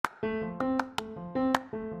Oh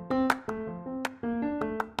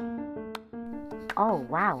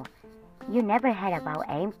wow, you never heard about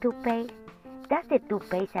AIM toothpaste? That's the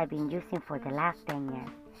toothpaste I've been using for the last 10 years.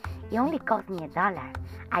 It only cost me $1.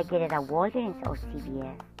 I get it at Walgreens or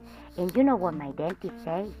CVS. And you know what my dentist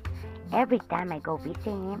says? Every time I go visit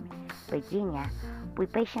him, Virginia,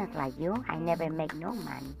 with patients like you, I never make no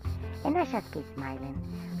money. And I just keep smiling.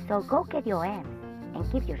 So go get your M's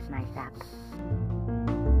and keep your smiles up.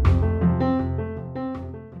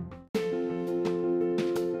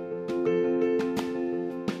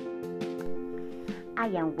 I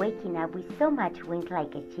am waking up with so much wings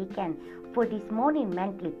like a chicken for this morning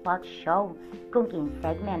Mentally Pop Show cooking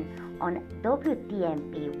segment on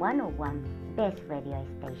WTMP 101 Best Radio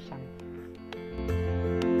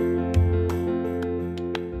Station.